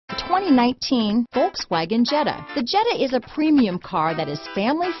2019 Volkswagen Jetta. The Jetta is a premium car that is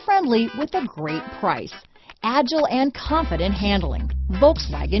family-friendly with a great price. Agile and confident handling.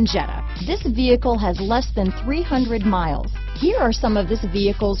 Volkswagen Jetta. This vehicle has less than 300 miles. Here are some of this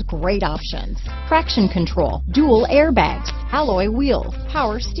vehicle's great options: traction control, dual airbags, alloy wheels,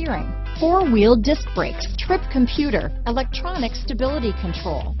 power steering, four-wheel disc brakes, trip computer, electronic stability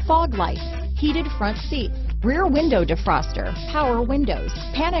control, fog lights, heated front seats, rear window defroster, power windows,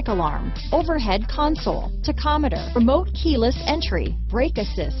 panic alarm, overhead console, tachometer, remote keyless entry, brake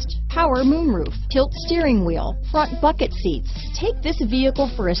assist, power moonroof, tilt steering wheel, front bucket seats. Take this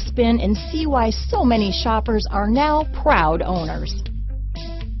vehicle for a spin and see why so many shoppers are now proud owners.